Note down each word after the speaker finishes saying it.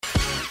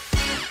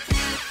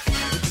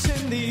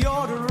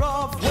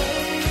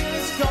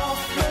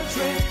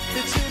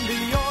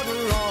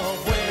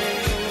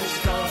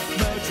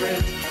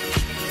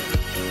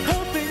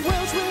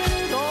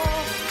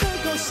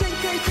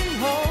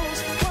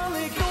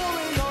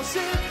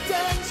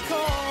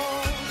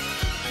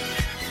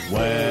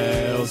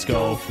Wales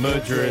Golf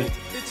Madrid.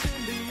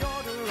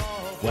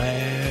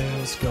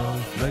 Wales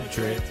Golf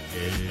Madrid.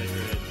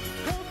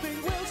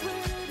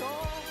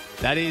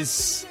 That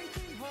is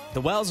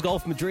the Wales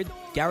Golf Madrid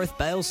Gareth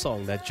Bale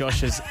song that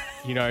Josh has,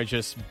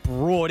 just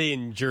brought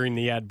in during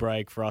the ad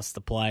break for us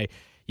to play.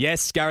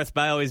 Yes, Gareth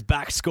Bale is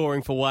back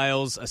scoring for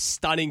Wales. A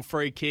stunning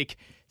free kick,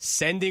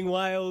 sending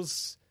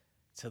Wales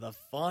to the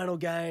final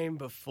game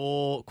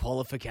before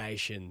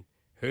qualification.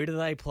 Who do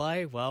they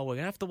play? Well, we're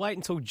going to have to wait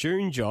until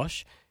June,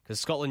 Josh, because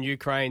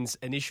Scotland-Ukraine's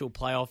initial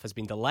playoff has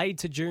been delayed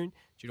to June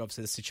due to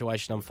obviously the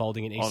situation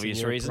unfolding in Eastern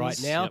Europe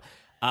right now.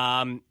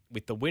 Yep.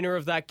 With the winner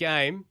of that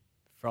game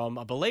from,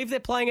 I believe they're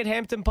playing at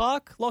Hampton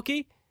Park,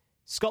 Lockie?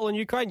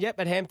 Scotland-Ukraine, yep,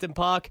 at Hampton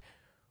Park.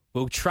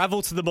 Will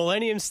travel to the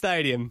Millennium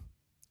Stadium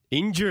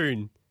in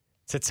June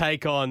to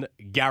take on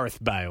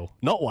Gareth Bale.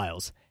 Not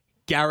Wales.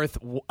 Gareth,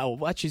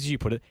 what as you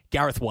put it,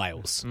 Gareth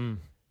Wales.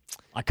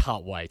 I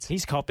can't wait.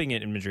 He's copying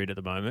it in Madrid at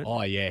the moment.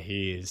 Oh, yeah,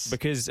 he is.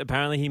 Because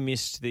apparently he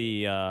missed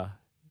the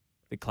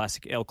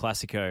classic El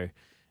Clasico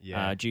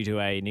due to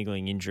a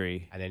niggling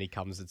injury. And then he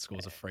comes and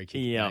scores a free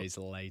kick days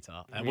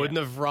later. It wouldn't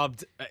have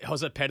rubbed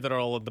Jose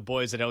Pedro and the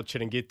boys at El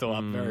Chiringuito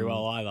up very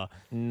well either.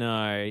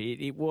 No,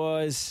 it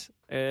was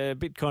a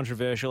bit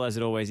controversial, as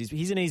it always is.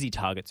 He's an easy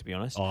target, to be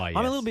honest. Oh, yes.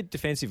 I'm a little bit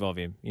defensive of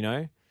him,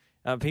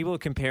 People are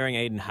comparing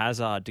Eden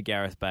Hazard to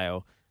Gareth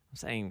Bale. I'm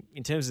saying,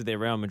 in terms of their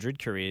Real Madrid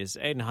careers,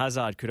 Eden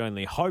Hazard could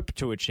only hope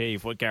to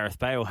achieve what Gareth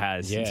Bale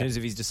has in terms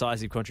of his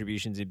decisive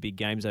contributions in big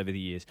games over the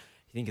years.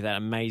 You think of that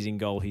amazing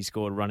goal he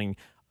scored running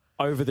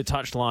over the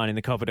touchline in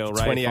the Copa del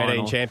Rey 2018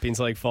 final.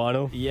 Champions League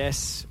final.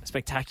 Yes,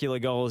 spectacular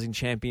goals in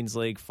Champions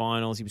League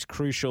finals. He was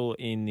crucial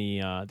in the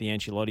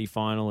Ancelotti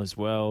final as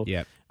well.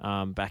 Yep.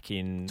 Back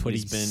in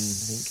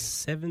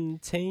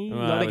 2017?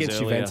 Well, Not against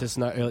earlier. Juventus,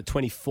 no,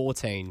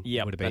 2014.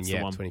 Yeah, would have been, that's the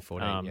one.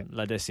 2014.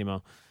 La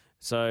Decima.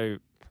 So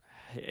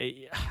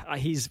he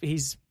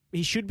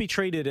should be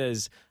treated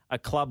as a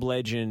club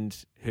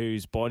legend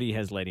whose body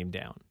has let him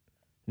down,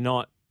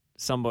 not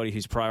somebody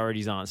whose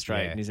priorities aren't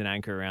straight and is an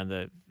anchor around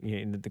the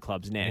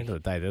club's neck. At the end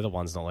of the day, they're the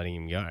ones not letting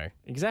him go.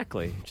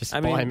 Exactly. Just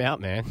buy him out,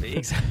 man.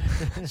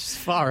 Exactly. Just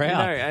far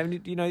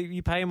out.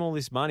 You pay him all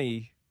this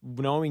money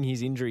knowing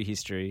his injury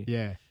history.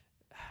 Yeah.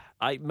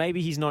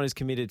 Maybe he's not as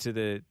committed to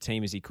the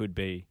team as he could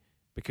be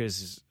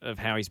because of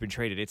how he's been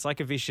treated. It's like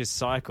a vicious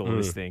cycle,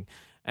 this thing.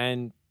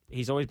 And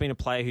he's always been a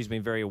player who's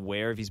been very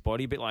aware of his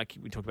body, a bit like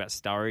we talked about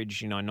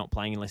Sturridge, not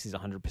playing unless he's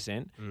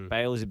 100%.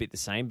 Bale is a bit the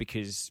same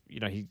because,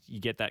 you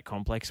get that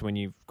complex when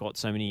you've got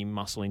so many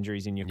muscle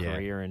injuries in your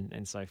career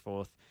and so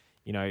forth.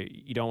 You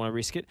don't want to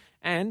risk it.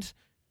 And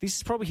this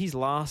is probably his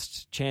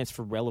last chance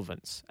for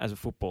relevance as a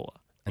footballer.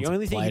 And the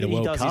only thing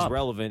he does Cup. is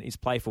relevant is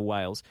play for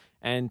Wales.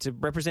 And to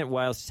represent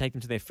Wales, to take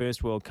them to their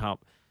first World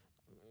Cup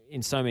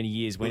in so many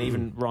years when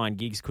even Ryan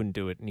Giggs couldn't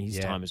do it in his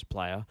time as a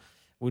player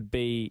would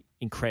be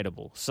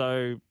incredible.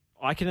 So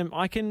I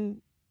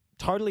can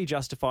totally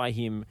justify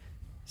him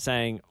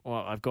saying,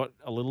 well, I've got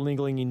a little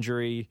niggling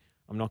injury.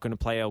 I'm not going to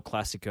play El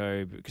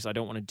Clasico because I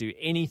don't want to do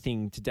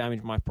anything to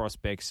damage my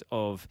prospects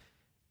of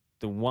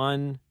the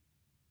one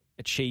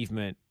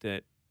achievement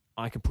that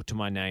I can put to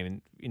my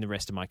name in the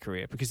rest of my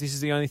career, because this is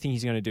the only thing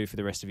he's going to do for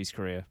the rest of his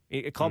career.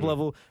 At club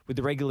level, with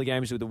the regular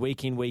games, with the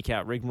week in, week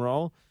out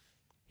rigmarole,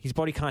 his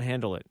body can't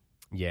handle it.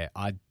 Yeah,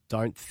 I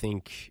don't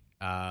think...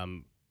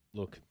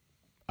 look,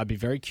 I'd be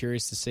very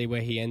curious to see where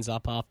he ends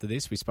up after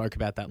this. We spoke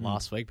about that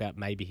last week, about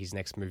maybe his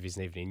next move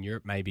isn't even in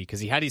Europe, maybe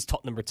because he had his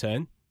Tottenham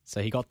return,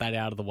 so he got that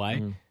out of the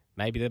way.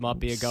 Maybe there might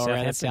be a go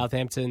around at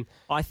Southampton.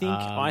 I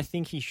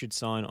think he should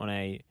sign on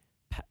a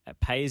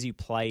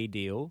pay-as-you-play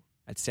deal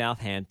at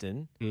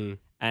Southampton,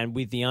 and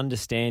with the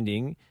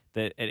understanding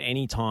that at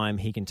any time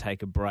he can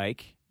take a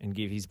break and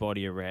give his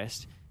body a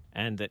rest,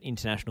 and that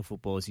international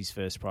football is his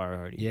first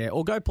priority. Yeah,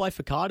 or go play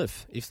for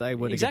Cardiff if they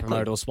were to get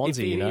promoted, or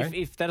Swansea,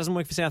 If that doesn't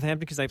work for Southampton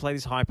because they play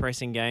this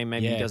high-pressing game,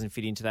 maybe he doesn't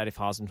fit into that if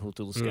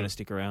Hasenhüttl's going to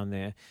stick around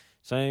there.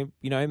 So,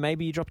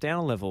 maybe you drop down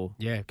a level.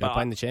 Yeah, go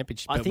play in the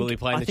Championship. Will he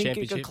play in the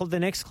Championship? The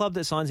next club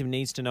that signs him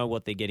needs to know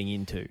what they're getting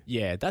into.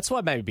 Yeah, that's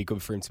why maybe it'd be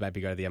good for him to maybe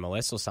go to the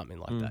MLS or something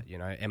like that,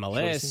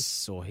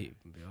 MLS or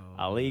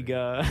A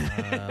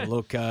Liga.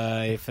 Look,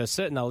 if a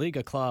certain A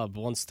Liga club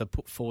wants to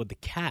put forward the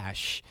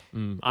cash...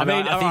 I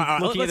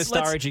think looking at the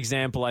Sturridge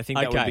example, I think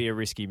that would be a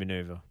risky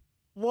manoeuvre.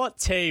 What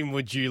team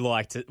would you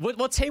like to...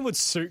 What team would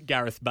suit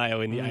Gareth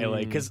Bale in the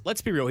A-League? Because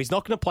let's be real, he's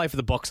not going to play for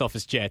the box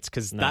office Jets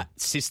because that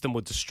system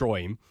would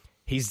destroy him.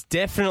 He's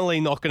definitely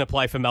not going to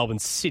play for Melbourne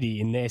City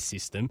in their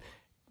system.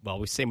 Well,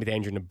 we've seen with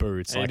Andrew Naboo,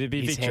 it's like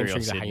his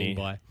hamstrings are hanging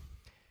by.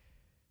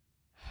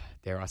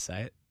 Dare I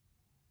say it?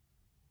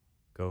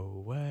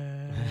 Go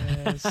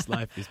west,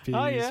 life is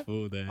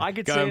peaceful there. I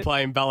could go and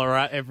play in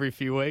Ballarat every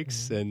few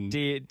weeks. And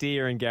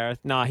Dear and Gareth.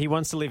 No, he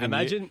wants to live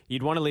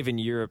you'd want to live in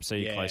Europe so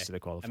you're close to the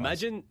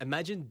qualifiers.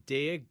 Imagine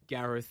Dear,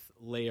 Gareth,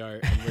 Leo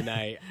and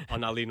Renee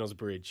on Alinos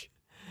Bridge.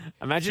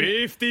 Imagine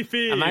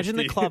 50-50.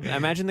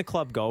 Imagine the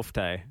club golf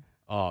day.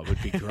 Oh, it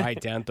would be great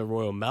down at the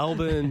Royal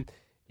Melbourne.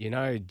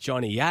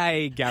 Johnny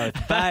A,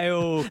 Gareth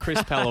Bale,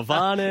 Chris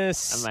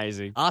Palavanis.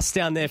 Amazing. Us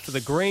down there for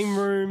the green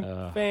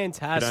room.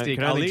 Fantastic.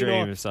 Can only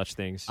dream of such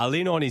things.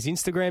 Alina on his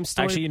Instagram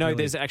story. Actually,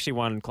 there's actually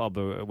one club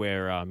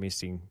we're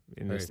missing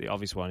in this. The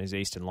obvious one is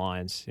Eastern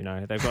Lions.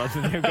 They've got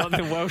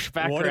the Welsh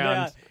background. What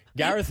about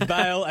Gareth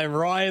Bale and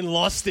Ryan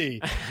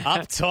Losty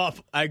up top,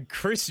 and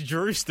Chris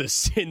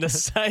Drustis in the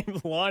same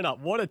lineup?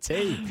 What a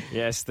team!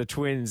 Yes, the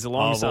twins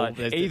alongside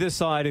either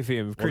side of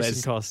him, Chris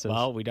and Costas.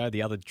 Well, we know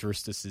the other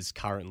Drustis is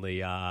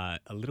currently a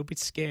little bit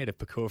scared of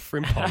Pakua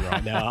Frimpong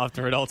right now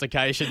after an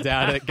altercation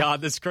down at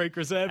Gardners Creek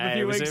Reserve a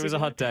few weeks ago. It was a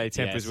hot day.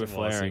 Tempers were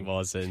flaring. It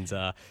was, and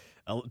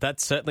that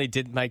certainly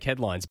did make headlines.